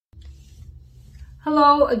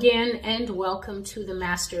Hello again and welcome to the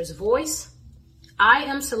Master's Voice. I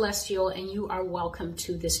am Celestial and you are welcome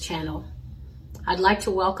to this channel. I'd like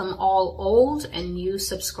to welcome all old and new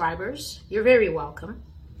subscribers. You're very welcome.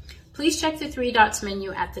 Please check the three dots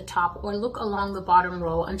menu at the top or look along the bottom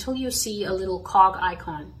row until you see a little cog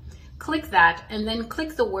icon. Click that and then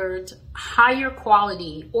click the word higher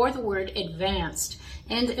quality or the word advanced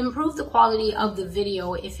and improve the quality of the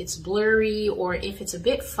video if it's blurry or if it's a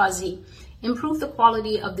bit fuzzy. Improve the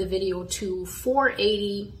quality of the video to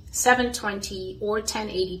 480, 720, or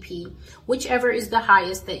 1080p, whichever is the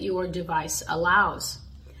highest that your device allows.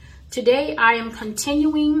 Today, I am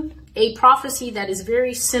continuing a prophecy that is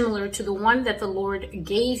very similar to the one that the Lord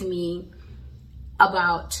gave me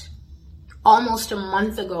about almost a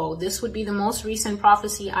month ago. This would be the most recent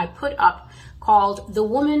prophecy I put up, called The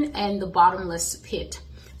Woman and the Bottomless Pit.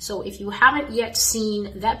 So if you haven't yet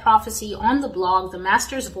seen that prophecy on the blog, The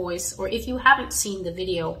Master's Voice, or if you haven't seen the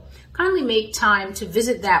video, kindly make time to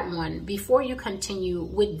visit that one before you continue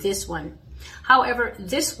with this one. However,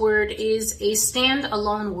 this word is a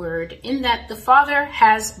standalone word in that the Father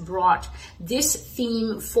has brought this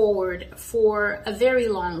theme forward for a very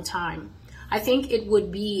long time. I think it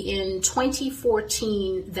would be in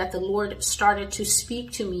 2014 that the Lord started to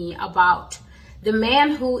speak to me about the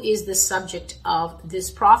man who is the subject of this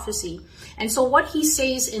prophecy. And so what he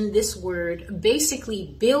says in this word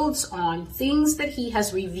basically builds on things that he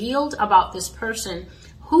has revealed about this person,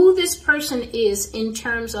 who this person is in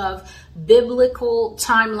terms of biblical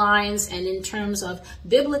timelines and in terms of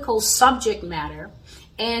biblical subject matter.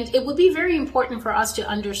 And it would be very important for us to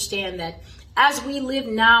understand that as we live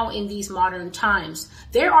now in these modern times,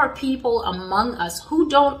 there are people among us who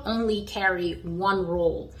don't only carry one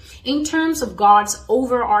role. In terms of God's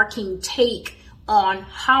overarching take on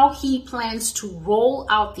how he plans to roll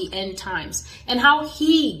out the end times and how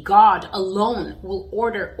he, God alone, will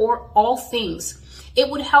order all things, it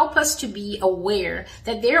would help us to be aware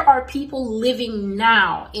that there are people living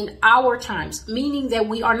now in our times, meaning that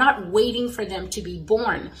we are not waiting for them to be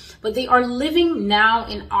born, but they are living now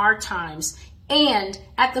in our times. And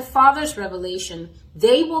at the Father's revelation,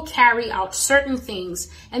 they will carry out certain things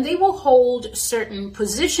and they will hold certain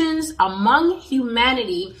positions among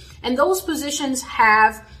humanity. And those positions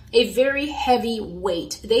have a very heavy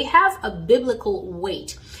weight. They have a biblical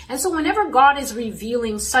weight. And so whenever God is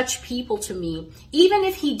revealing such people to me, even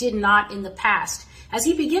if he did not in the past, as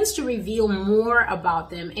he begins to reveal more about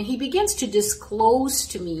them and he begins to disclose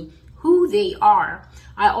to me who they are,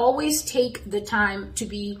 I always take the time to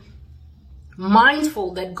be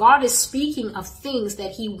mindful that God is speaking of things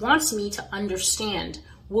that he wants me to understand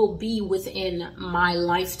will be within my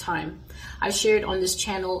lifetime. I've shared on this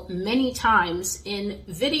channel many times in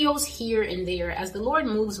videos here and there as the Lord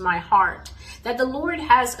moves my heart, that the Lord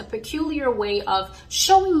has a peculiar way of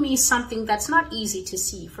showing me something that's not easy to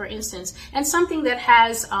see, for instance, and something that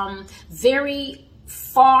has very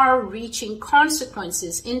far-reaching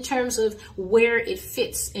consequences in terms of where it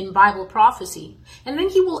fits in Bible prophecy. And then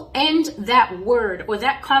he will end that word or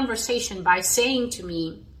that conversation by saying to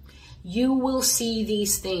me, you will see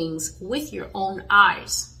these things with your own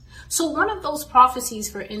eyes. So one of those prophecies,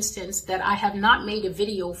 for instance, that I have not made a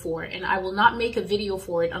video for, and I will not make a video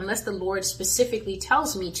for it unless the Lord specifically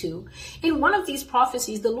tells me to. In one of these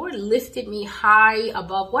prophecies, the Lord lifted me high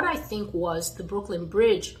above what I think was the Brooklyn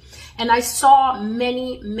Bridge. And I saw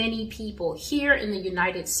many, many people here in the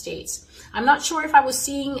United States. I'm not sure if I was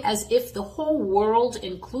seeing as if the whole world,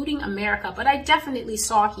 including America, but I definitely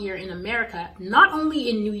saw here in America, not only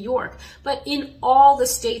in New York, but in all the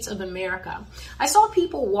states of America. I saw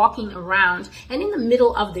people walking around and in the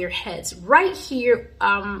middle of their heads, right here,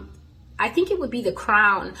 I think it would be the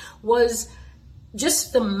crown, was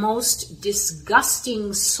just the most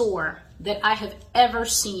disgusting sore that I have ever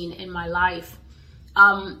seen in my life.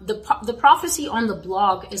 The prophecy on the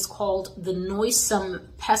blog is called The Noisome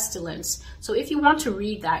Pestilence. So if you want to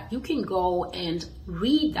read that, you can go and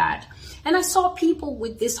read that. And I saw people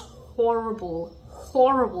with this horrible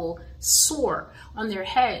sore on their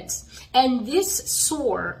heads. And this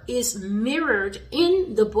sore is mirrored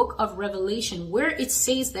in the book of Revelation, where it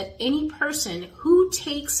says that any person who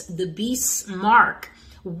takes the beast's mark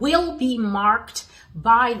will be marked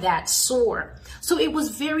by that sore. So it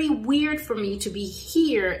was very weird for me to be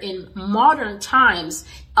here in modern times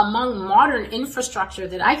among modern infrastructure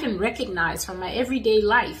that I can recognize from my everyday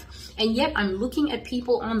life. And yet I'm looking at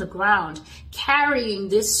people on the ground carrying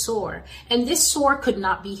this sore, and this sore could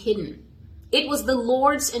not be hidden. It was the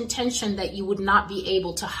Lord's intention that you would not be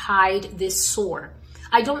able to hide this sore.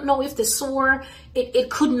 I don't know if the sore, it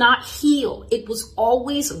could not heal. It was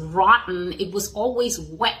always rotten. It was always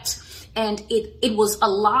wet. and it was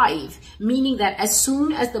alive, meaning that as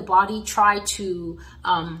soon as the body tried to,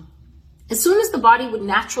 as soon as the body would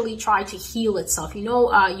naturally try to heal itself,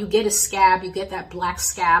 you get a scab, you get that black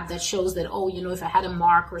scab that shows that, if I had a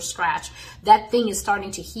mark or a scratch, that thing is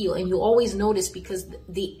starting to heal. And you always notice because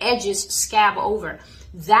the edges scab over.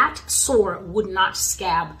 That sore would not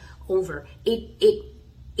scab over.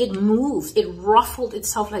 It moved, it ruffled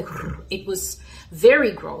itself like, it was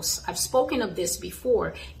very gross. I've spoken of this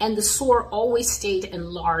before, and the sore always stayed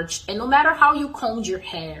enlarged. And no matter how you combed your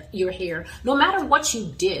hair, no matter what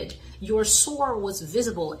you did, your sore was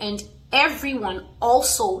visible, and everyone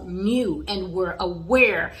also knew and were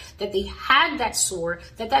aware that they had that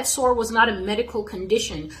sore was not a medical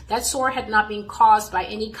condition. That sore had not been caused by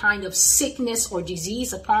any kind of sickness or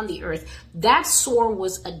disease upon the earth. That sore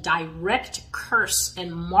was a direct curse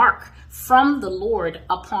and mark from the Lord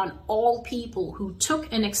upon all people who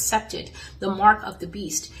took and accepted the mark of the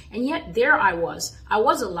beast. And yet there I was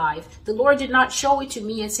alive. The Lord did not show it to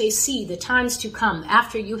me and say, see, the times to come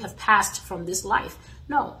after you have passed from this life.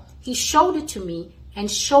 No, he showed it to me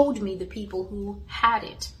and showed me the people who had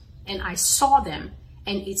it. And I saw them,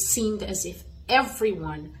 and it seemed as if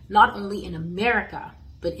everyone, not only in America,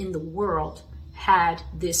 but in the world, had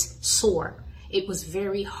this sore. It was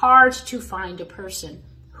very hard to find a person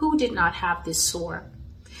who did not have this sore.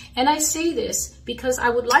 And I say this because I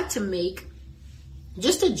would like to make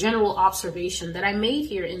just a general observation that I made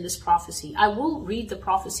here in this prophecy. I will read the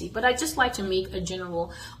prophecy, but I just like to make a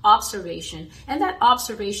general observation. And that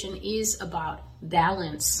observation is about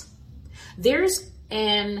balance. There's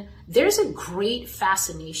a great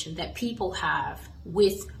fascination that people have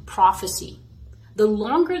with prophecy. The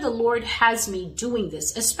longer the Lord has me doing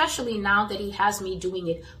this, especially now that he has me doing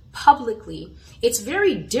it publicly, it's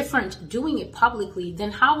very different doing it publicly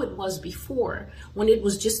than how it was before, when it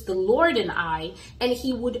was just the Lord and I, and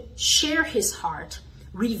he would share his heart,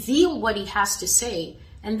 reveal what he has to say,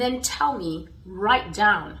 and then tell me, write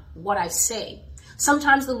down what I say.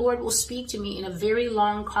 Sometimes the Lord will speak to me in a very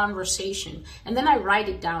long conversation, and then I write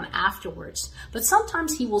it down afterwards. But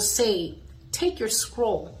sometimes he will say, take your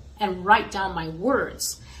scroll and write down my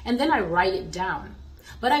words, and then I write it down.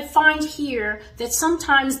 But I find here that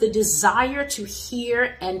sometimes the desire to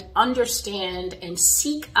hear and understand and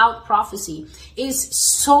seek out prophecy is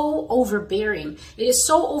so overbearing. It is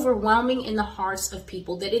so overwhelming in the hearts of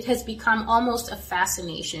people that it has become almost a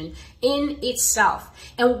fascination in itself.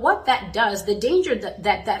 And what that does, the danger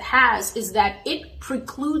that has, is that it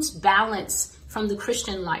precludes balance from the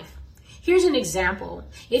Christian life. Here's an example.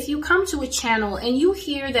 If you come to a channel and you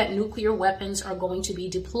hear that nuclear weapons are going to be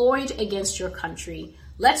deployed against your country,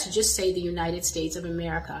 let's just say the United States of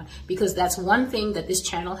America, because that's one thing that this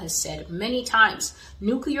channel has said many times.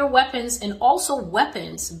 Nuclear weapons and also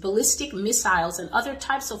weapons, ballistic missiles and other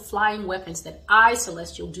types of flying weapons that I,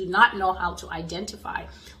 Celestial, do not know how to identify,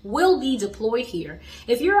 will be deployed here.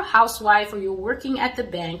 If you're a housewife, or you're working at the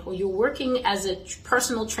bank, or you're working as a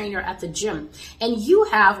personal trainer at the gym, and you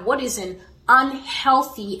have what is an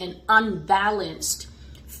unhealthy and unbalanced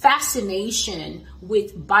fascination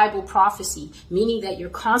with Bible prophecy, meaning that you're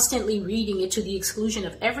constantly reading it to the exclusion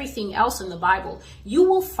of everything else in the Bible, you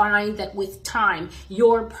will find that with time,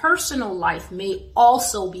 your personal life may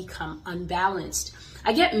also become unbalanced.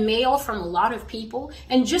 I get mail from a lot of people,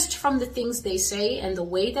 and just from the things they say and the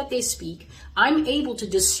way that they speak, I'm able to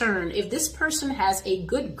discern if this person has a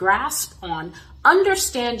good grasp on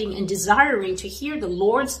understanding and desiring to hear the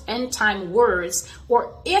Lord's end time words,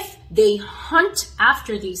 or if they hunt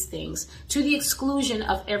after these things to the exclusion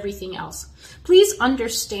of everything else. Please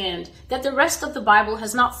understand that the rest of the Bible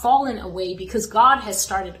has not fallen away because God has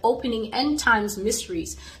started opening end times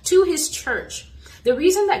mysteries to his church. The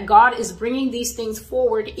reason that God is bringing these things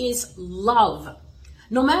forward is love.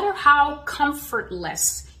 No matter how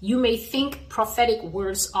comfortless you may think prophetic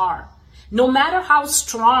words are, no matter how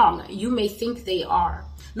strong you may think they are,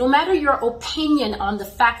 no matter your opinion on the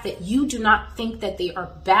fact that you do not think that they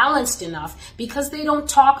are balanced enough because they don't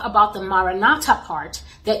talk about the Maranatha part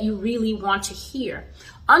that you really want to hear,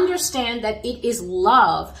 understand that it is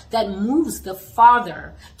love that moves the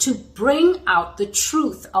Father to bring out the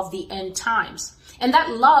truth of the end times. And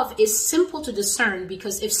that love is simple to discern,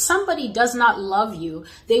 because if somebody does not love you,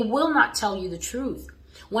 they will not tell you the truth.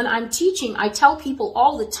 When I'm teaching, I tell people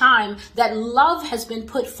all the time that love has been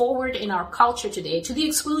put forward in our culture today to the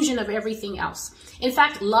exclusion of everything else. In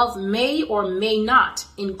fact, love may or may not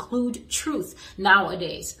include truth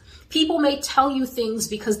nowadays. People may tell you things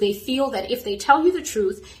because they feel that if they tell you the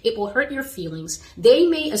truth, it will hurt your feelings. They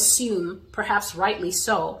may assume, perhaps rightly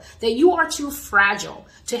so, that you are too fragile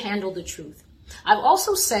to handle the truth. I've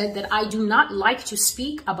also said that I do not like to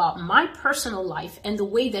speak about my personal life and the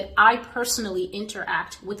way that I personally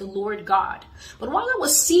interact with the Lord God. But while I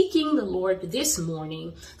was seeking the Lord this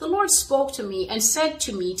morning, the Lord spoke to me and said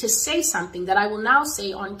to me to say something that I will now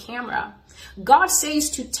say on camera. God says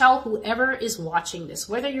to tell whoever is watching this,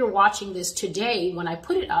 whether you're watching this today when I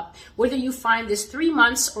put it up, whether you find this 3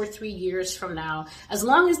 months or 3 years from now, as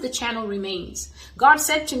long as the channel remains, God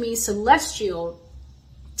said to me, Celestial,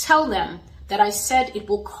 tell them that I said it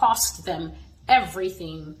will cost them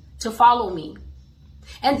everything to follow me.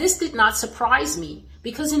 And this did not surprise me,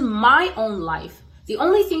 because in my own life, the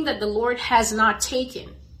only thing that the Lord has not taken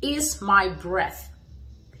is my breath.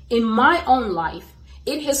 In my own life,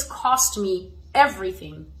 it has cost me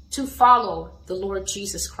everything to follow the Lord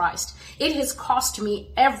Jesus Christ. It has cost me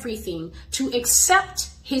everything to accept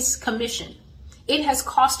his commission. It has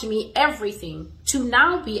cost me everything to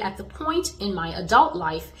now be at the point in my adult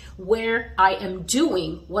life where I am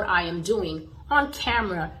doing what I am doing on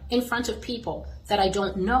camera in front of people that I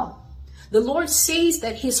don't know. The Lord says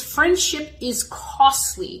that his friendship is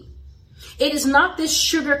costly. It is not this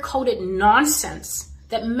sugar-coated nonsense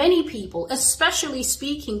that many people, especially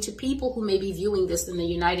speaking to people who may be viewing this in the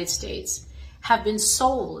United States, have been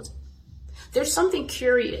sold. There's something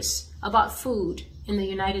curious about food in the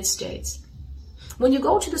United States. When you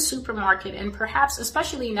go to the supermarket, and perhaps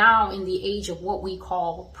especially now in the age of what we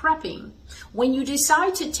call prepping, when you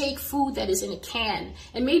decide to take food that is in a can,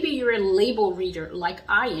 and maybe you're a label reader like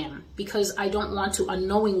I am, because I don't want to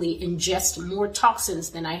unknowingly ingest more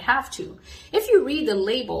toxins than I have to. If you read the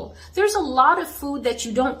label, there's a lot of food that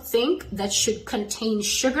you don't think that should contain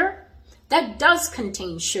sugar, that does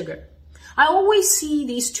contain sugar. I always see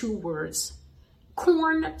these 2 words,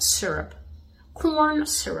 corn syrup, corn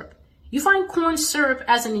syrup. You find corn syrup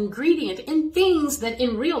as an ingredient in things that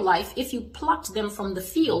in real life, if you plucked them from the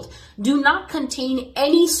field, do not contain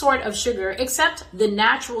any sort of sugar except the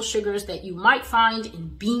natural sugars that you might find in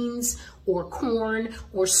beans or corn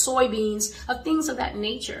or soybeans, of things of that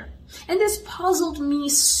nature. And this puzzled me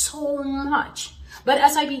so much. But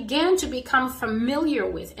as I began to become familiar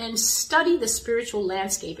with and study the spiritual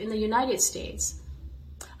landscape in the United States,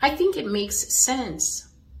 I think it makes sense.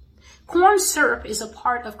 Corn syrup is a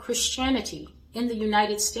part of Christianity in the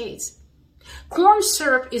United States. Corn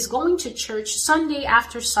syrup is going to church Sunday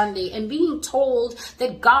after Sunday and being told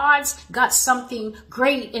that God's got something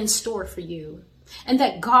great in store for you, and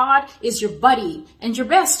that God is your buddy and your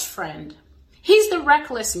best friend. He's the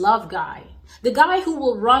reckless love guy, the guy who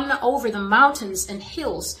will run over the mountains and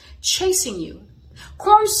hills chasing you.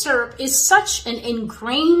 Corn syrup is such an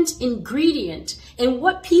ingrained ingredient in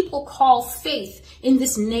what people call faith in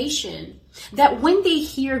this nation that when they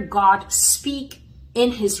hear God speak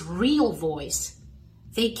in his real voice,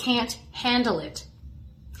 they can't handle it.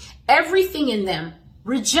 Everything in them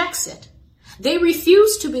rejects it. They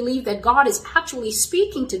refuse to believe that God is actually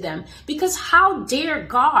speaking to them, because how dare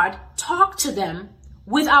God talk to them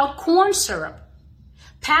without corn syrup?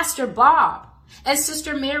 Pastor Bob and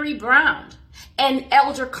Sister Mary Brown and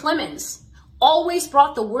Elder Clemens always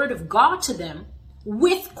brought the word of God to them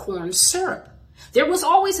with corn syrup. There was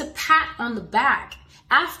always a pat on the back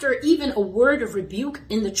after even a word of rebuke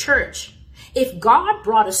in the church. If God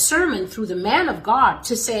brought a sermon through the man of God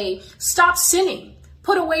to say, stop sinning,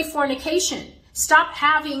 put away fornication, stop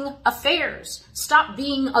having affairs, stop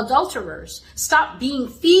being adulterers, stop being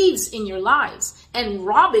thieves in your lives and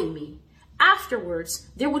robbing me, afterwards,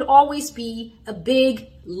 there would always be a big,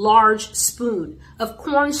 large spoon of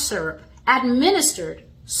corn syrup administered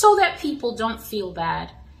so that people don't feel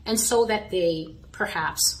bad and so that they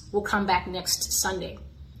perhaps will come back next Sunday.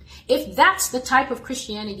 If that's the type of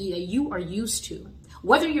Christianity that you are used to,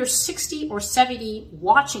 whether you're 60 or 70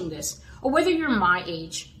 watching this, or whether you're my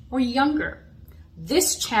age or younger,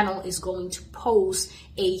 this channel is going to pose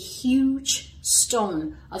a huge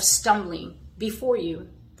stone of stumbling before you.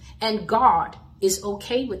 And God is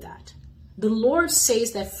okay with that. The Lord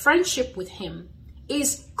says that friendship with him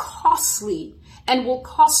is costly and will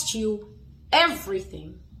cost you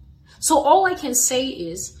everything. So all I can say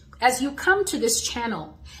is, as you come to this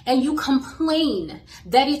channel and you complain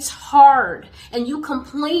that it's hard, and you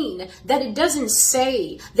complain that it doesn't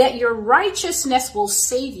say that your righteousness will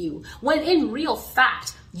save you, when in real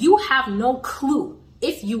fact, you have no clue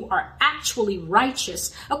if you are actually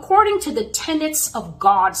righteous according to the tenets of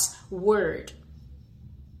God's word.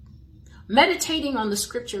 Meditating on the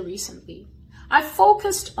scripture recently, I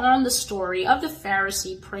focused on the story of the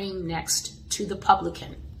Pharisee praying next to the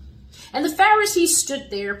publican. And the Pharisee stood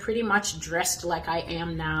there pretty much dressed like I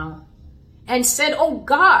am now and said, "Oh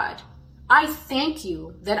God, I thank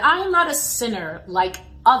you that I am not a sinner like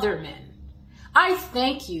other men. I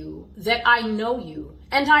thank you that I know you,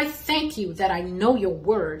 and I thank you that I know your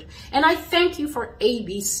word, and I thank you for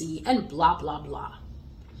ABC and blah, blah, blah.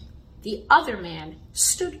 The other man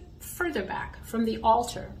stood further back from the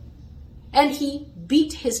altar, and he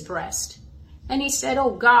beat his breast, and he said,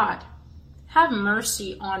 "Oh God, have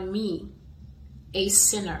mercy on me, a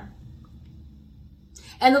sinner."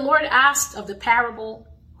 And the Lord asked of the parable,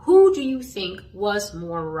 "Who do you think was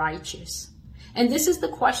more righteous?" And this is the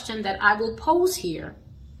question that I will pose here.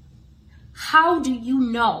 How do you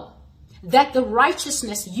know that the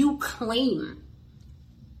righteousness you claim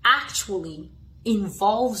actually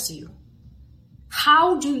involves you?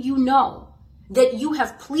 How do you know that you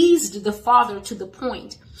have pleased the Father to the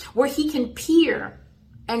point where he can peer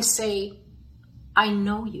and say, "I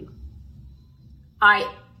know you. I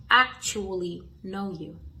actually know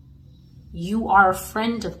you. You are a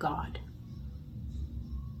friend of God"?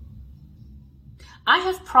 I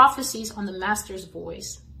have prophecies on the Master's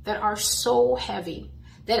voice that are so heavy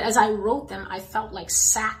that as I wrote them, I felt like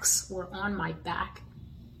sacks were on my back.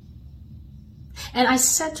 And I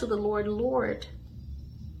said to the Lord, "Lord,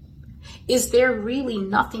 is there really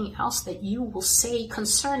nothing else that you will say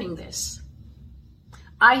concerning this?"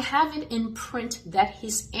 I have it in print that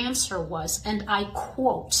his answer was, and I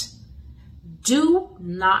quote, "Do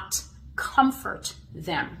not comfort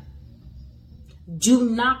them. Do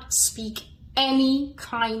not speak any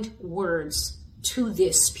kind words to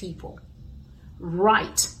this people.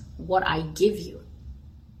 Write what I give you."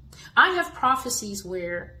 I have prophecies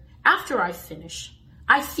where after I finish,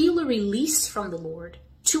 I feel a release from the Lord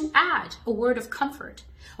to add a word of comfort,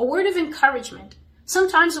 a word of encouragement,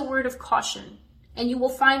 sometimes a word of caution. And you will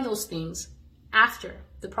find those things after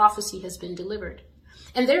the prophecy has been delivered.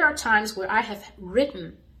 And there are times where I have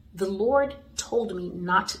written, "The Lord told me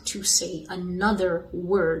not to say another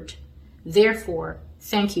word. Therefore,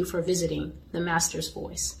 thank you for visiting the Master's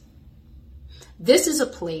voice." This is a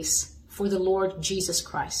place for the Lord Jesus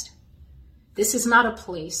Christ. This is not a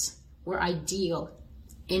place where I deal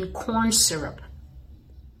in corn syrup.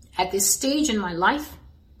 At this stage in my life,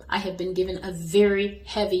 I have been given a very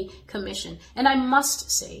heavy commission. And I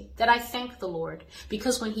must say that I thank the Lord,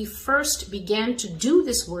 because when he first began to do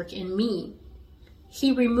this work in me,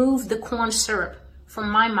 he removed the corn syrup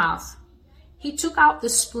from my mouth. He took out the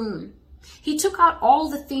spoon. He took out all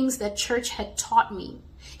the things that church had taught me.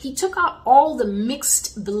 He took out all the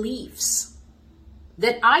mixed beliefs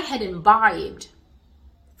that I had imbibed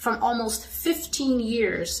from almost 15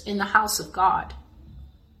 years in the house of God.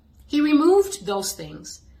 He removed those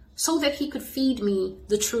things so that he could feed me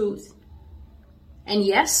the truth. And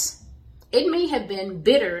yes, it may have been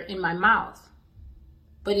bitter in my mouth,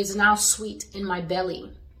 but is now sweet in my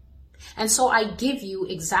belly. And so I give you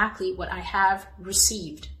exactly what I have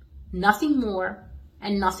received. Nothing more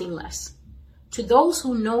and nothing less. To those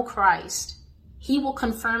who know Christ, he will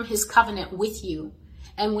confirm his covenant with you.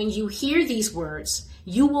 And when you hear these words,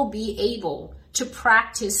 you will be able to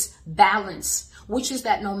practice balance, which is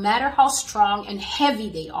that no matter how strong and heavy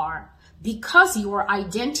they are, because your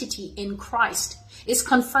identity in Christ is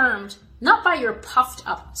confirmed not by your puffed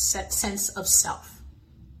up sense of self,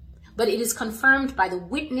 but it is confirmed by the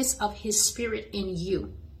witness of his Spirit in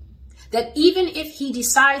you. That even if he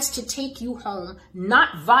decides to take you home,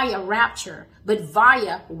 not via rapture, but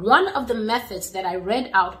via one of the methods that I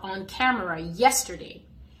read out on camera yesterday,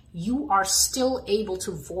 you are still able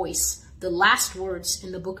to voice the last words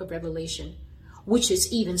in the book of Revelation, which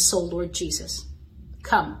is "Even so, Lord Jesus,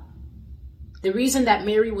 come." The reason that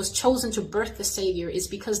Mary was chosen to birth the Savior is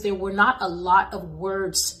because there were not a lot of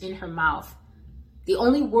words in her mouth. The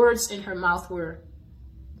only words in her mouth were,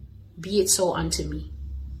 "Be it so unto me."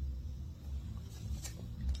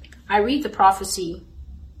 I read the prophecy,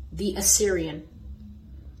 the Assyrian.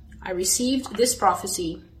 I received this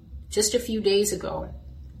prophecy just a few days ago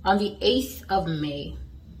on the 8th of May.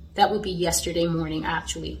 That would be yesterday morning,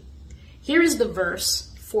 actually. Here is the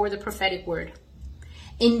verse for the prophetic word.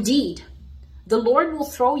 "Indeed, the Lord will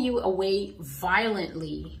throw you away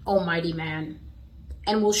violently, O mighty man,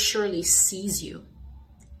 and will surely seize you.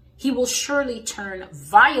 He will surely turn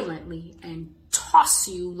violently and toss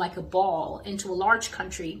you like a ball into a large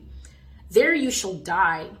country. There you shall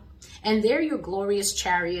die, and there your glorious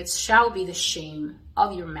chariots shall be the shame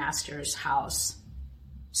of your master's house.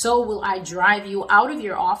 So will I drive you out of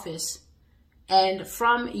your office, and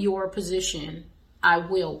from your position I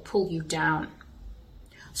will pull you down."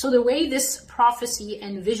 So the way this prophecy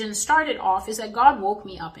and vision started off is that God woke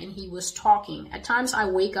me up and he was talking. At times I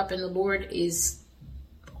wake up and the Lord is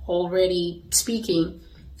already speaking,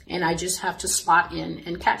 and I just have to spot in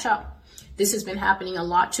and catch up. This has been happening a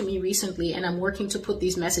lot to me recently, and I'm working to put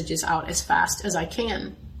these messages out as fast as I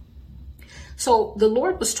can. So the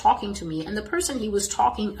Lord was talking to me, and the person he was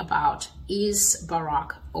talking about is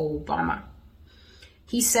Barack Obama.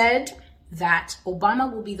 He said that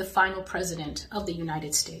Obama will be the final president of the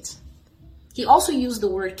United States. He also used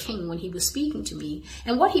the word king when he was speaking to me.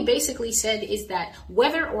 And what he basically said is that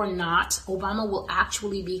whether or not Obama will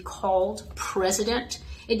actually be called president,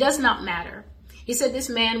 it does not matter. He said this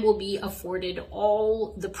man will be afforded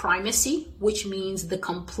all the primacy, which means the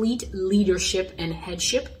complete leadership and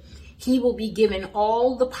headship. He will be given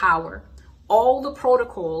all the power, all the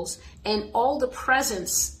protocols, and all the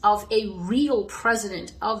presence of a real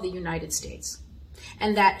president of the United States.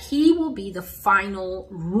 And that he will be the final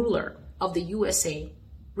ruler of the USA,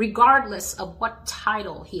 regardless of what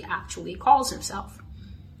title he actually calls himself.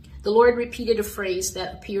 The Lord repeated a phrase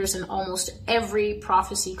that appears in almost every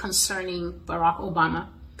prophecy concerning Barack Obama.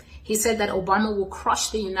 He said that Obama will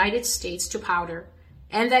crush the United States to powder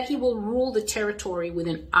and that he will rule the territory with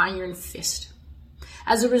an iron fist.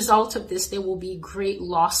 As a result of this, there will be great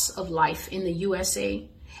loss of life in the USA.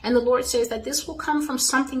 And the Lord says that this will come from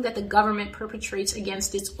something that the government perpetrates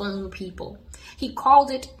against its own people. He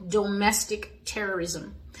called it domestic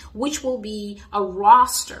terrorism, which will be a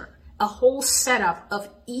roster, a whole setup of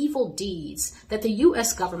evil deeds that the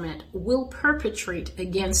U.S. government will perpetrate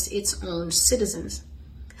against its own citizens.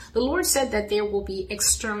 The Lord said that there will be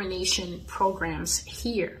extermination programs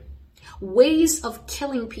here, ways of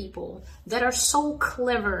killing people that are so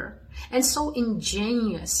clever and so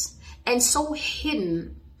ingenious and so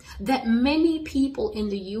hidden that many people in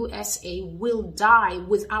the USA will die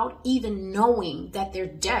without even knowing that their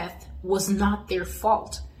death was not their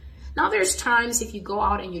fault. Now, there's times if you go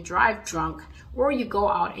out and you drive drunk, or you go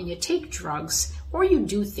out and you take drugs, or you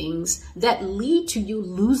do things that lead to you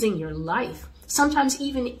losing your life, sometimes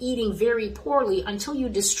even eating very poorly until you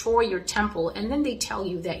destroy your temple, and then they tell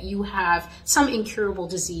you that you have some incurable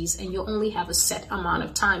disease and you only have a set amount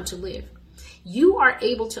of time to live. You are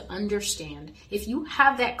able to understand if you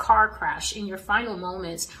have that car crash in your final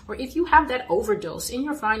moments, or if you have that overdose in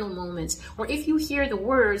your final moments, or if you hear the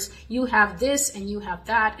words, you have this and you have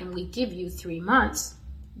that, and we give you 3 months,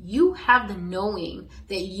 you have the knowing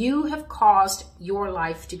that you have caused your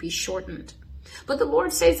life to be shortened. But the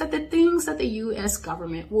Lord says that the things that the U.S.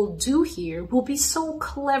 government will do here will be so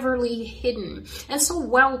cleverly hidden and so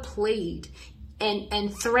well played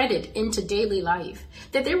and threaded into daily life,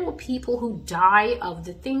 that there will be people who die of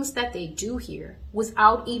the things that they do here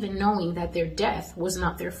without even knowing that their death was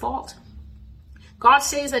not their fault. God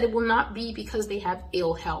says that it will not be because they have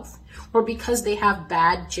ill health, or because they have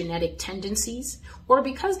bad genetic tendencies, or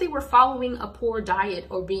because they were following a poor diet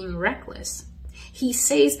or being reckless. He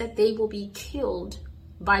says that they will be killed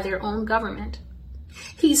by their own government.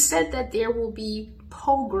 He said that there will be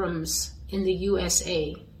pogroms in the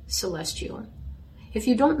USA, Celestial. If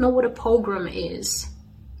you don't know what a pogrom is,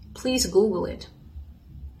 please Google it.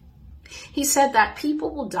 He said that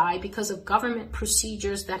people will die because of government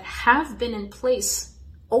procedures that have been in place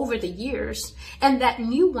over the years, and that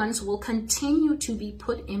new ones will continue to be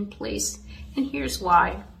put in place. And here's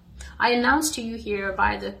why. I announce to you here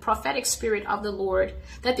by the prophetic spirit of the Lord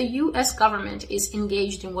that the U.S. government is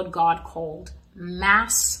engaged in what God called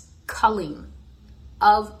mass culling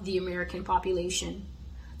of the American population.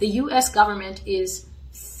 The U.S. government is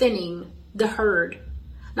thinning the herd.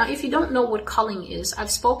 Now, if you don't know what culling is, I've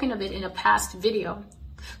spoken of it in a past video.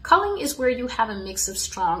 Culling is where you have a mix of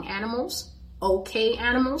strong animals, okay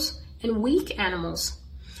animals, and weak animals.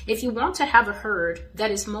 If you want to have a herd that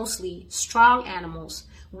is mostly strong animals,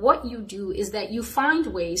 what you do is that you find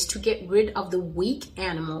ways to get rid of the weak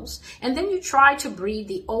animals, and then you try to breed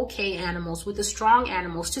the okay animals with the strong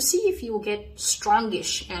animals to see if you will get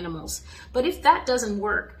strongish animals. But if that doesn't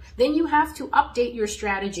work, then you have to update your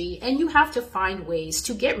strategy and you have to find ways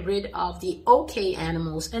to get rid of the okay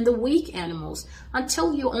animals and the weak animals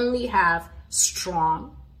until you only have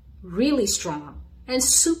strong, really strong, and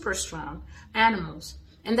super strong animals.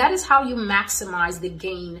 And that is how you maximize the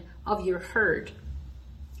gain of your herd.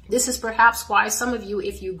 This is perhaps why some of you,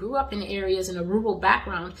 if you grew up in areas in a rural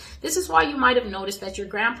background, this is why you might have noticed that your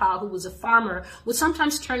grandpa, who was a farmer, would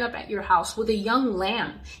sometimes turn up at your house with a young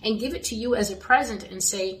lamb and give it to you as a present and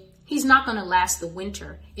say, he's not going to last the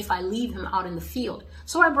winter if I leave him out in the field.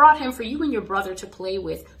 So I brought him for you and your brother to play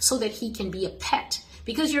with so that he can be a pet.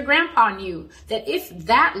 Because your grandpa knew that if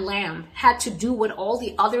that lamb had to do what all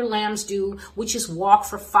the other lambs do, which is walk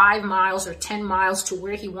for 5 miles or 10 miles to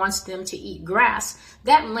where he wants them to eat grass,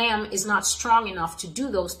 that lamb is not strong enough to do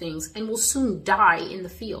those things and will soon die in the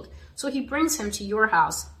field. So he brings him to your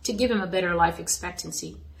house to give him a better life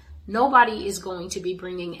expectancy. Nobody is going to be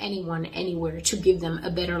bringing anyone anywhere to give them a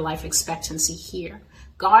better life expectancy here.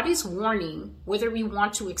 God is warning, whether we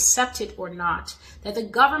want to accept it or not, that the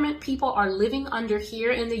government people are living under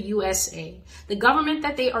here in the USA, the government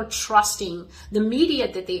that they are trusting, the media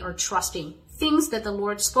that they are trusting, things that the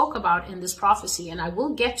Lord spoke about in this prophecy, and I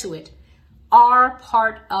will get to it, are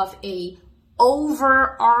part of a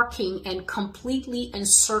overarching and completely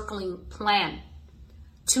encircling plan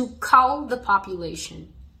to cull the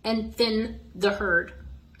population and thin the herd.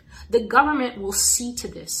 The government will see to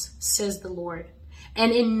this, says the Lord.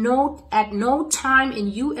 And at no time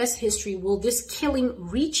in U.S. history will this killing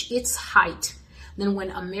reach its height than when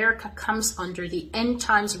America comes under the end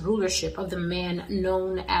times rulership of the man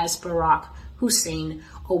known as Barack Hussein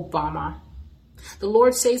Obama. The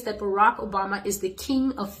Lord says that Barack Obama is the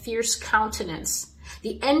king of fierce countenance,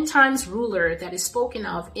 the end times ruler that is spoken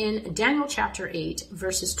of in Daniel chapter 8,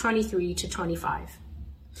 verses 23 to 25.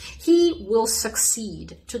 He will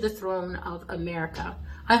succeed to the throne of America.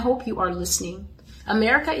 I hope you are listening.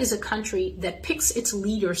 America is a country that picks its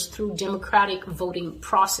leaders through democratic voting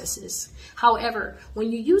processes. However,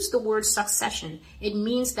 when you use the word succession, it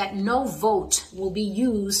means that no vote will be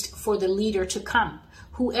used for the leader to come.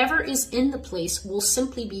 Whoever is in the place will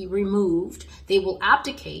simply be removed, they will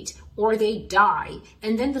abdicate, or they die,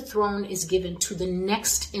 and then the throne is given to the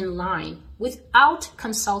next in line without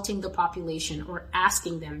consulting the population or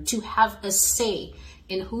asking them to have a say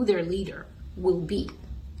in who their leader will be.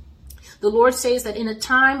 The Lord says that in a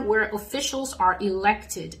time where officials are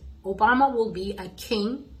elected, Obama will be a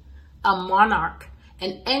king, a monarch,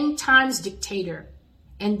 an end times dictator,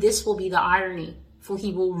 and this will be the irony, for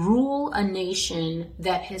he will rule a nation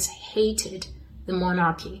that has hated the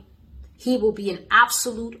monarchy. He will be an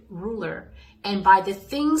absolute ruler, and by the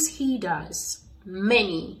things he does,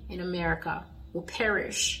 many in America will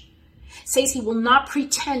perish. Says he will not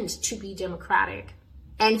pretend to be democratic,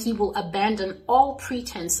 and he will abandon all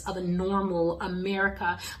pretense of a normal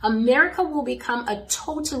America. America will become a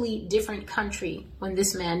totally different country when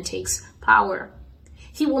this man takes power.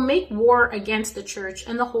 He will make war against the church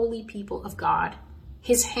and the holy people of God.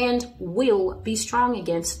 His hand will be strong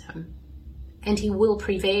against them, and he will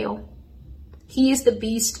prevail. He is the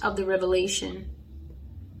beast of the revelation.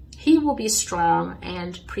 He will be strong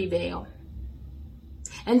and prevail.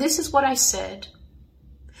 And this is what I said.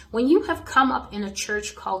 When you have come up in a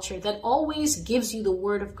church culture that always gives you the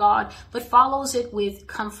word of God, but follows it with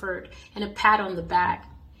comfort and a pat on the back,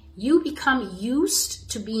 you become used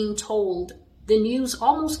to being told the news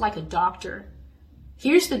almost like a doctor.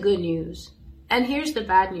 Here's the good news, and here's the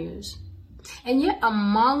bad news. And yet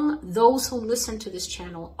among those who listen to this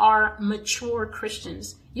channel are mature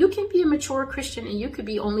Christians. You can be a mature Christian and you could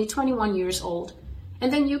be only 21 years old.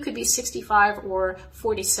 And then you could be 65 or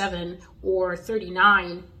 47 or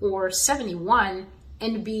 39 or 71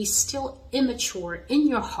 and be still immature in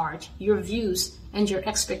your heart, your views, and your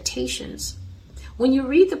expectations. When you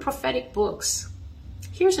read the prophetic books,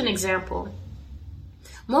 here's an example.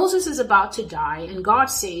 Moses is about to die, and God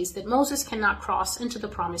says that Moses cannot cross into the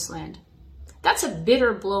promised land. That's a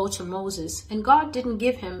bitter blow to Moses, and God didn't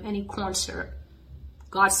give him any corn syrup.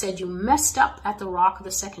 God said, "You messed up at the rock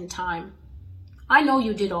the second time. I know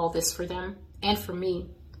you did all this for them and for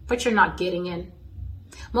me, but you're not getting in."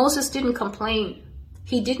 Moses didn't complain.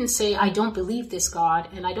 He didn't say, "I don't believe this, God,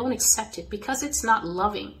 and I don't accept it because it's not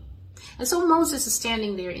loving." And so Moses is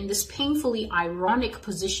standing there in this painfully ironic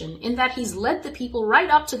position in that he's led the people right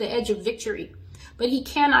up to the edge of victory, but he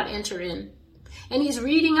cannot enter in. And he's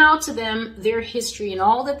reading out to them their history and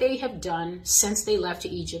all that they have done since they left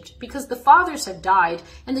Egypt, because the fathers have died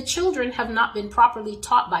and the children have not been properly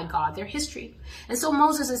taught by God their history. And so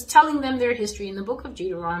Moses is telling them their history in the book of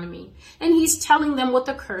Deuteronomy, and he's telling them what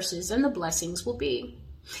the curses and the blessings will be.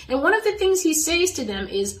 And one of the things he says to them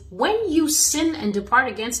is, when you sin and depart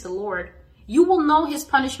against the Lord, you will know his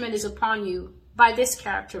punishment is upon you by this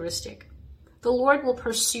characteristic. The Lord will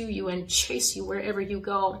pursue you and chase you wherever you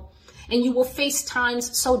go. And you will face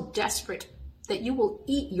times so desperate that you will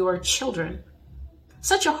eat your children.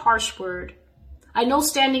 Such a harsh word. I know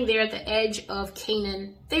standing there at the edge of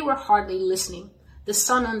Canaan, they were hardly listening. The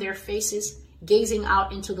sun on their faces, gazing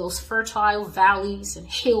out into those fertile valleys and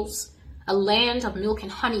hills, a land of milk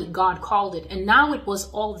and honey, God called it, and now it was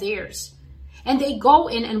all theirs. And they go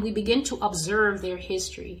in and we begin to observe their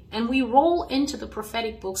history. And we roll into the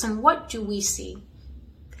prophetic books, and what do we see?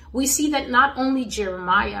 We see that not only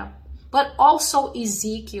Jeremiah, but also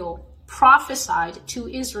Ezekiel prophesied to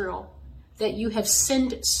Israel that you have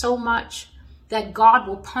sinned so much that God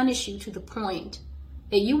will punish you to the point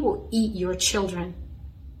that you will eat your children.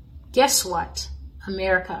 Guess what,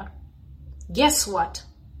 America? Guess what,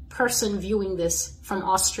 person viewing this from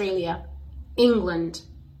Australia, England,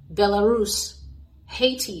 Belarus,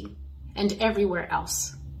 Haiti, and everywhere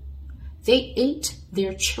else. They ate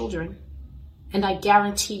their children, and I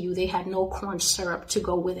guarantee you they had no corn syrup to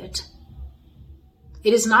go with it.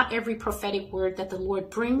 It is not every prophetic word that the Lord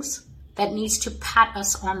brings that needs to pat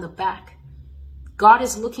us on the back. God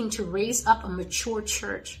is looking to raise up a mature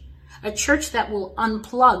church, a church that will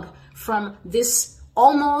unplug from this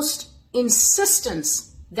almost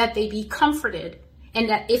insistence that they be comforted, and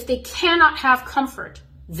that if they cannot have comfort,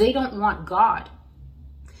 they don't want God.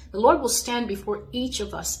 The Lord will stand before each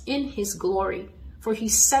of us in his glory, for he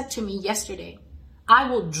said to me yesterday, I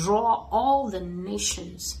will draw all the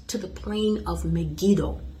nations to the plain of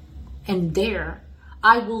Megiddo, and there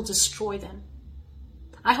I will destroy them.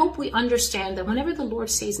 I hope we understand that whenever the Lord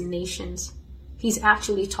says nations, he's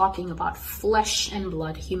actually talking about flesh and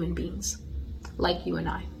blood human beings, like you and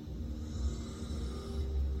I.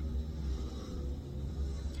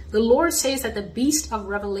 The Lord says that the beast of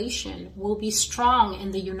Revelation will be strong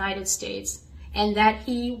in the United States, and that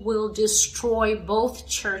he will destroy both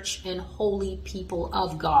church and holy people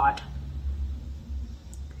of God.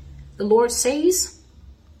 The Lord says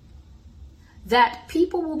that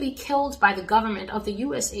people will be killed by the government of the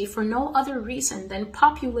USA for no other reason than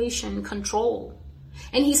population control.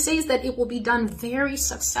 And he says that it will be done very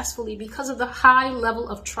successfully because of the high level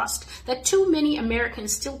of trust that too many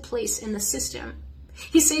Americans still place in the system.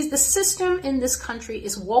 He says the system in this country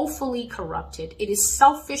is woefully corrupted. It is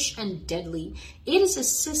selfish and deadly. It is a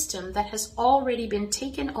system that has already been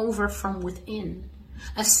taken over from within,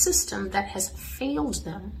 a system that has failed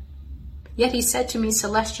them. Yet he said to me,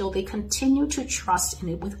 Celestial, they continue to trust in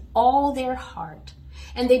it with all their heart,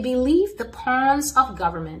 and they believe the pawns of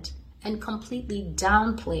government and completely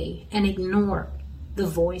downplay and ignore the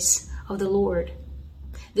voice of the Lord.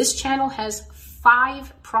 This channel has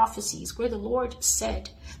 5 prophecies where the Lord said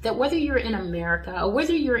that whether you're in America or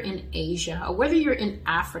whether you're in Asia or whether you're in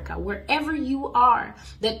Africa, wherever you are,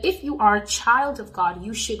 that if you are a child of God,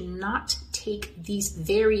 you should not take these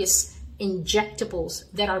various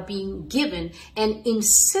injectables that are being given and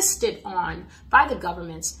insisted on by the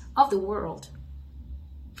governments of the world.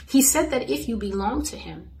 He said that if you belong to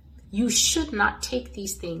him, you should not take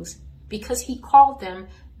these things because he called them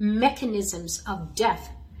mechanisms of death.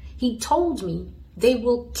 He told me they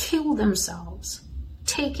will kill themselves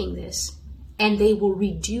taking this, and they will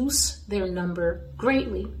reduce their number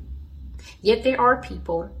greatly. Yet there are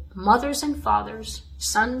people, mothers and fathers,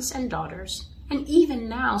 sons and daughters, and even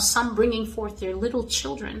now some bringing forth their little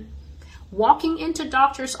children, walking into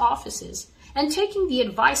doctors' offices and taking the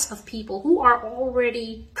advice of people who are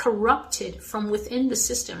already corrupted from within the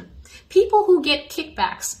system. People who get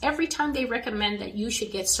kickbacks every time they recommend that you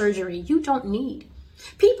should get surgery you don't need.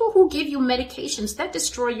 People who give you medications that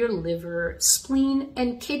destroy your liver, spleen,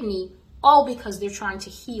 and kidney, all because they're trying to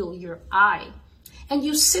heal your eye. And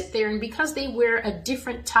you sit there, and because they wear a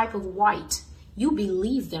different type of white, you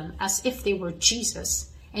believe them as if they were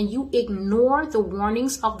Jesus, and you ignore the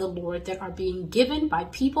warnings of the Lord that are being given by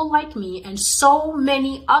people like me and so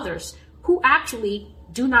many others who actually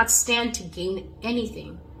do not stand to gain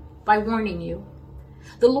anything by warning you.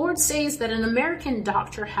 The Lord says that an American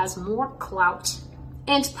doctor has more clout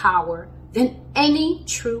and power than any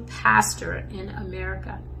true pastor in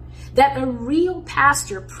America. That a real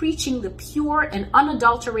pastor preaching the pure and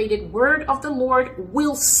unadulterated word of the Lord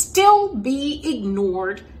will still be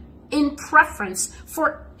ignored in preference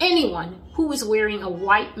for anyone who is wearing a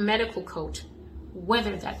white medical coat,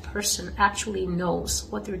 whether that person actually knows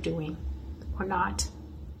what they're doing or not.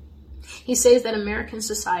 He says that American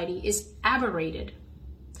society is aberrated.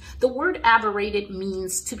 The word aberrated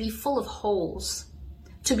means to be full of holes,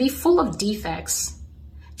 to be full of defects,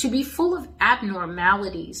 to be full of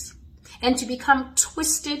abnormalities, and to become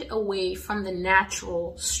twisted away from the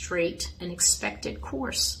natural, straight, and expected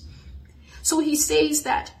course. So he says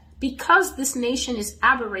that because this nation is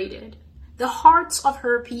aberrated, the hearts of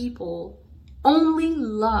her people only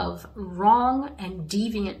love wrong and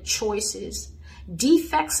deviant choices.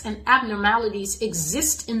 Defects and abnormalities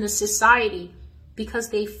exist in the society because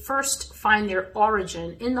they first find their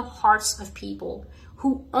origin in the hearts of people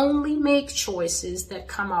who only make choices that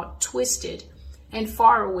come out twisted and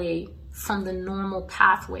far away from the normal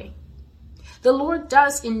pathway. The Lord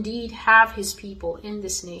does indeed have his people in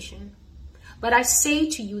this nation. But I say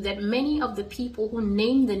to you that many of the people who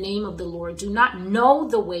name the name of the Lord do not know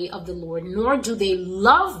the way of the Lord, nor do they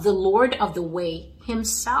love the Lord of the way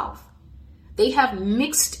himself. They have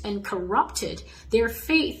mixed and corrupted their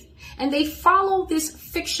faith, and they follow this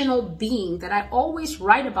fictional being that I always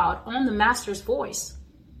write about on the Master's Voice.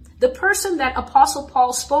 the person that Apostle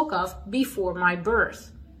Paul spoke of before my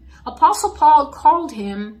birth. Apostle Paul called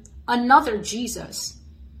him another Jesus,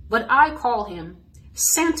 but I call him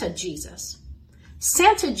Santa Jesus.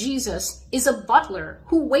 Santa Jesus is a butler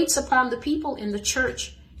who waits upon the people in the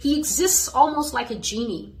church. He exists almost like a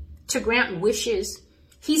genie to grant wishes.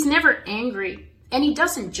 He's never angry, and he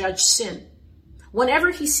doesn't judge sin.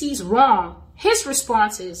 Whenever he sees wrong, his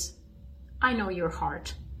response is, I know your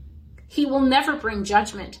heart. He will never bring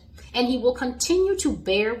judgment, and he will continue to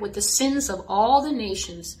bear with the sins of all the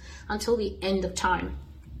nations until the end of time.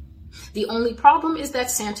 The only problem is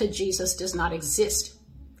that Santa Jesus does not exist.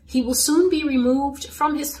 He will soon be removed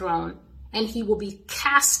from his throne, and he will be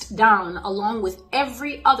cast down along with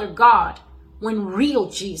every other god when real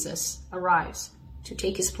Jesus arrives to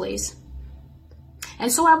take his place.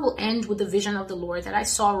 And so I will end with the vision of the Lord that I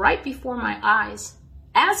saw right before my eyes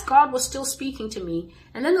as God was still speaking to me,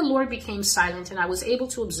 and then the Lord became silent and I was able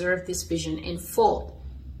to observe this vision in full.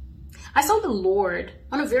 I saw the Lord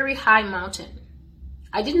on a very high mountain.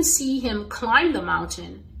 I didn't see him climb the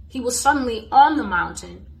mountain. He was suddenly on the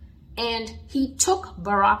mountain, and he took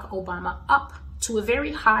Barack Obama up to a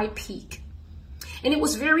very high peak. And it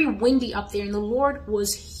was very windy up there, and the Lord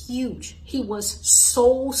was huge. He was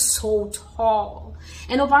so tall.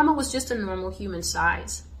 And Obama was just a normal human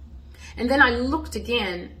size. And then I looked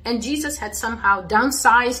again, and Jesus had somehow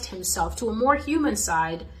downsized himself to a more human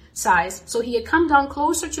size. So he had come down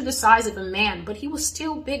closer to the size of a man, but he was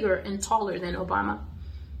still bigger and taller than Obama.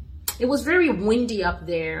 It was very windy up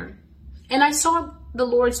there, and I saw the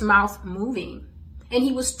Lord's mouth moving, and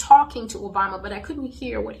he was talking to Obama, but I couldn't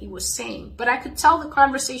hear what he was saying. But I could tell the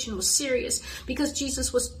conversation was serious because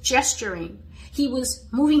Jesus was gesturing. He was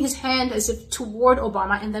moving his hand as if toward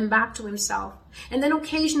Obama and then back to himself. And then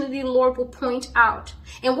occasionally the Lord will point out.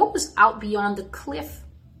 And what was out beyond the cliff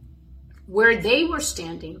where they were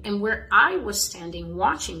standing and where I was standing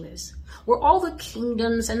watching this were all the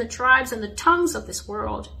kingdoms and the tribes and the tongues of this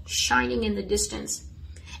world shining in the distance.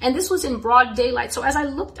 And this was in broad daylight. So as I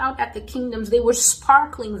looked out at the kingdoms, they were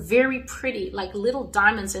sparkling very pretty, like little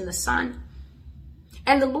diamonds in the sun.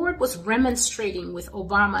 And the Lord was remonstrating with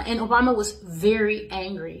Obama, and Obama was very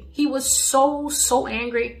angry. He was so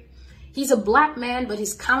angry. He's a black man, but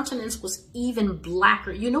his countenance was even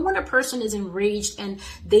blacker. You know when a person is enraged and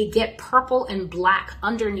they get purple and black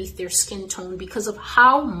underneath their skin tone because of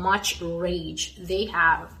how much rage they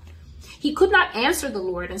have. He could not answer the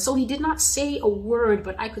Lord, and so he did not say a word,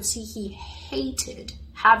 but I could see he hated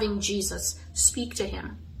having Jesus speak to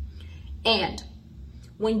him. And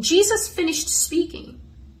when Jesus finished speaking,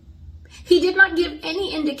 he did not give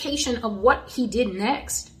any indication of what he did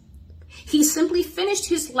next. He simply finished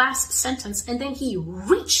his last sentence, and then he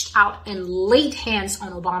reached out and laid hands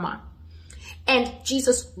on Obama. And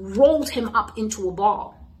Jesus rolled him up into a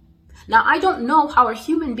ball. Now, I don't know how a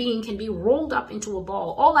human being can be rolled up into a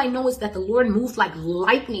ball. All I know is that the Lord moved like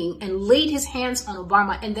lightning and laid his hands on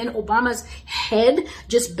Obama. And then Obama's head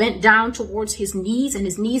just bent down towards his knees, and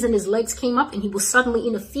his legs came up, and he was suddenly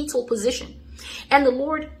in a fetal position. And the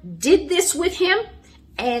Lord did this with him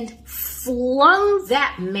and flung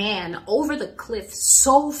that man over the cliff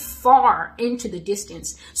so far into the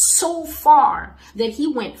distance, so far that he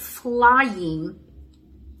went flying,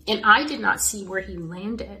 and I did not see where he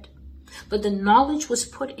landed. But the knowledge was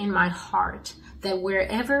put in my heart that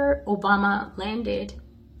wherever Obama landed,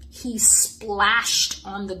 he splashed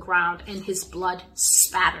on the ground and his blood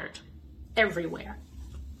spattered everywhere.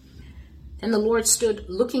 And the Lord stood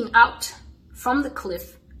looking out from the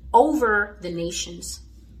cliff over the nations.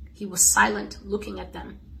 He was silent, looking at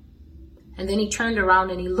them. And then he turned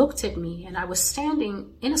around and he looked at me, and I was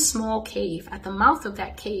standing in a small cave at the mouth of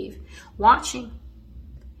that cave, watching.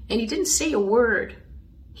 And he didn't say a word.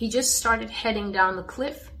 He just started heading down the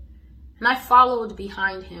cliff, and I followed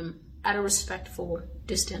behind him at a respectful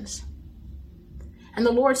distance. And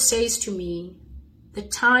the Lord says to me, the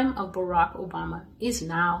time of Barack Obama is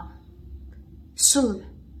now. Soon,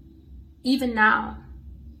 even now,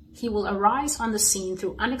 he will arise on the scene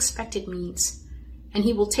through unexpected means, and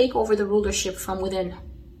he will take over the rulership from within.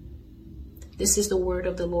 This is the word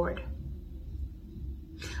of the Lord.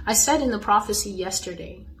 I said in the prophecy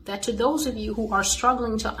yesterday that to those of you who are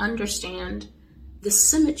struggling to understand the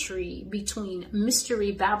symmetry between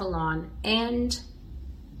Mystery Babylon and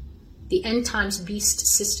the end times beast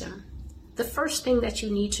system, the first thing that you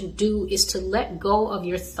need to do is to let go of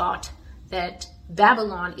your thought that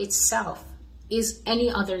Babylon itself is any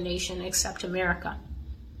other nation except America.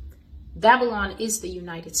 Babylon is the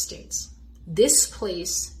United States. This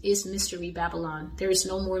place is Mystery Babylon. There is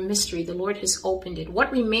no more mystery. The Lord has opened it.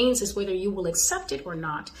 What remains is whether you will accept it or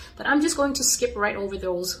not. But I'm just going to skip right over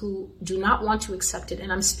those who do not want to accept it.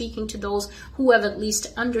 And I'm speaking to those who have at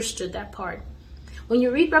least understood that part. When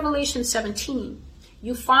you read Revelation 17,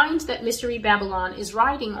 you find that Mystery Babylon is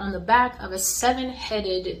riding on the back of a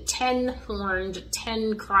 7-headed, 10-horned,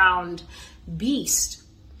 10-crowned beast.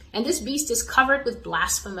 And this beast is covered with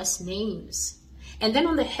blasphemous names. And then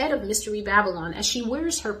on the head of Mystery Babylon, as she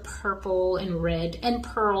wears her purple and red and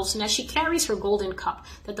pearls, and as she carries her golden cup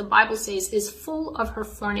that the Bible says is full of her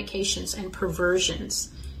fornications and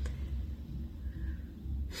perversions.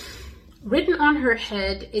 Written on her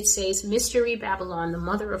head, it says, Mystery Babylon, the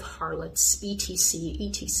mother of harlots, etc.,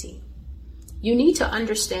 etc. You need to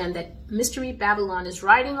understand that Mystery Babylon is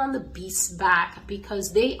riding on the beast's back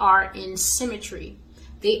because they are in symmetry.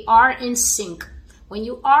 They are in sync. When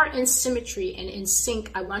you are in symmetry and in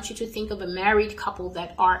sync, I want you to think of a married couple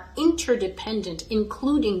that are interdependent,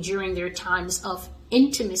 including during their times of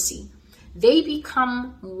intimacy. They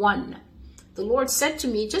become one. The Lord said to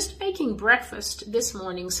me, just making breakfast this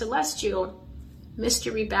morning, Celestial,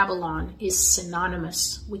 Mystery Babylon is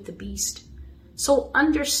synonymous with the beast. So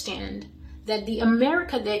understand that the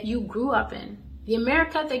America that you grew up in, the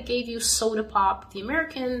America that gave you soda pop, the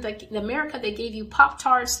America that gave you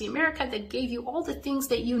Pop-Tarts, the America that gave you all the things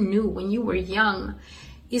that you knew when you were young,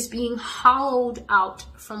 is being hollowed out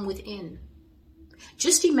from within.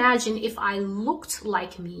 Just imagine if I looked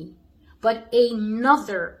like me, but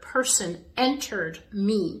another person entered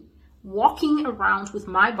me, walking around with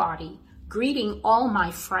my body, greeting all my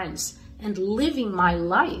friends, and living my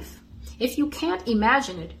life. If you can't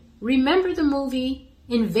imagine it, remember the movie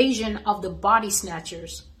Invasion of the Body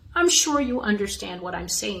Snatchers. I'm sure you understand what I'm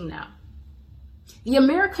saying now. The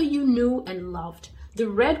America you knew and loved, the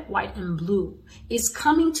red, white, and blue, is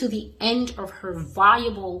coming to the end of her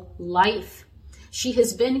viable life. She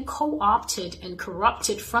has been co-opted and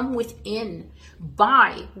corrupted from within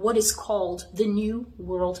by what is called the New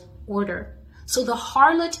World Order. So the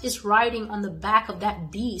harlot is riding on the back of that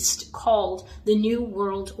beast called the New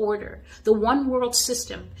World Order, the One World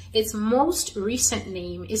System. Its most recent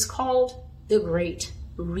name is called the Great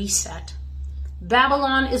Reset.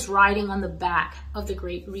 Babylon is riding on the back of the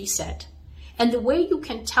Great Reset. And the way you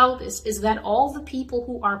can tell this is that all the people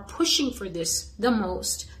who are pushing for this the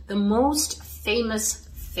most famous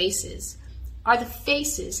faces are the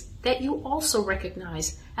faces that you also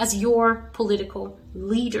recognize as your political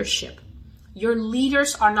leadership. Your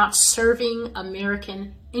leaders are not serving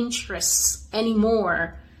American interests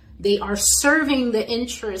anymore. They are serving the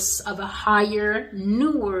interests of a higher,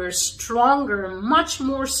 newer, stronger, much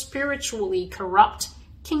more spiritually corrupt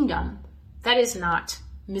kingdom. That is not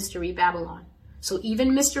Mystery Babylon. So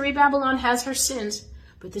even Mystery Babylon has her sins,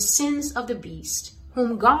 but the sins of the beast,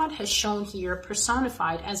 whom God has shown here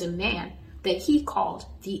personified as a man that he called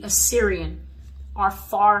the Assyrian, are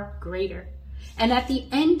far greater. And at the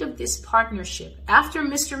end of this partnership, after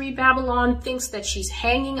Mystery Babylon thinks that she's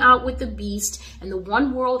hanging out with the beast and the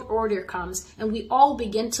One World Order comes and we all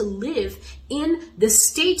begin to live in the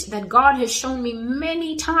state that God has shown me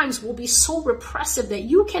many times will be so repressive that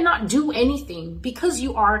you cannot do anything because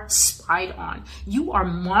you are spied on. You are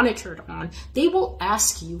monitored on. They will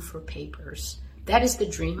ask you for papers. That is the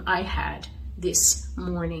dream I had this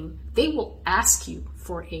morning. They will ask you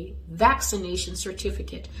for a vaccination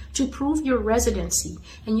certificate to prove your residency,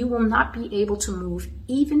 and you will not be able to move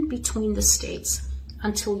even between the states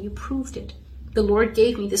until you proved it. The Lord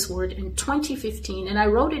gave me this word in 2015, and I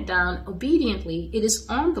wrote it down obediently. It is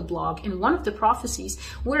on the blog in one of the prophecies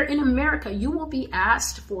where in America you will be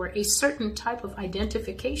asked for a certain type of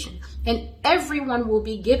identification, and everyone will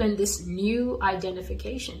be given this new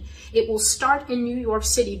identification. It will start in New York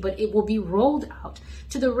City, but it will be rolled out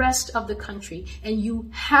to the rest of the country, and you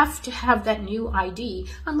have to have that new ID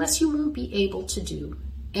unless you won't be able to do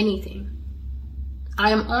anything.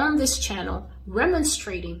 I am on this channel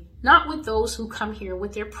remonstrating not with those who come here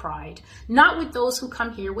with their pride, not with those who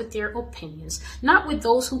come here with their opinions, not with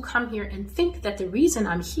those who come here and think that the reason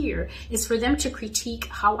I'm here is for them to critique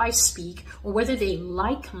how I speak or whether they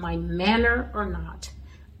like my manner or not.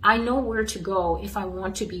 I know where to go if I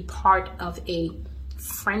want to be part of a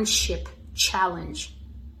friendship challenge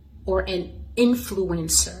or an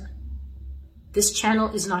influencer. This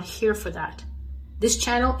channel is not here for that. This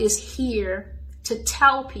channel is here to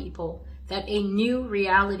tell people that a new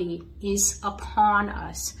reality is upon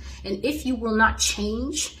us. And if you will not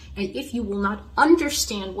change, and if you will not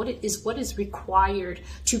understand what is required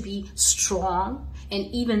to be strong and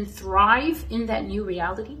even thrive in that new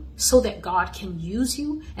reality so that God can use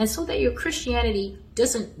you and so that your Christianity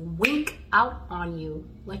doesn't wink out on you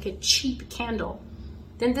like a cheap candle,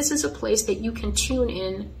 then this is a place that you can tune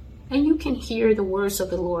in and you can hear the words of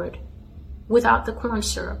the Lord without the corn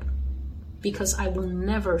syrup, because I will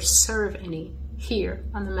never serve any here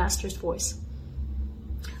on the Master's Voice.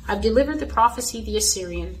 I've delivered the prophecy, the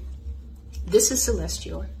Assyrian. This is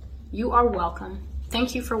Celestial. You are welcome.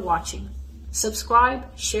 Thank you for watching.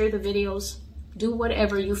 Subscribe, share the videos, do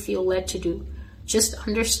whatever you feel led to do. Just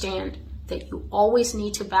understand that you always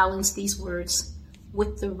need to balance these words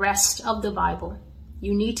with the rest of the Bible.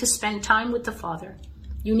 You need to spend time with the Father.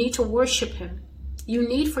 You need to worship Him. You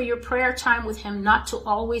need for your prayer time with Him not to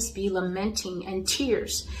always be lamenting and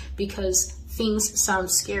tears because things sound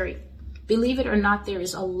scary. Believe it or not, there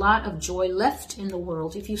is a lot of joy left in the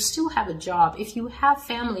world. If you still have a job, if you have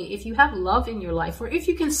family, if you have love in your life, or if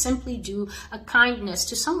you can simply do a kindness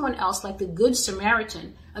to someone else, like the Good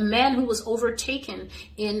Samaritan, a man who was overtaken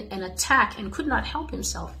in an attack and could not help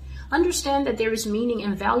himself. Understand that there is meaning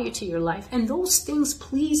and value to your life, and those things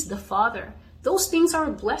please the Father. Those things are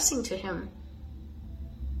a blessing to Him.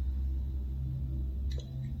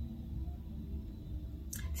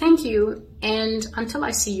 Thank you, and until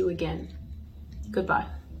I see you again, goodbye.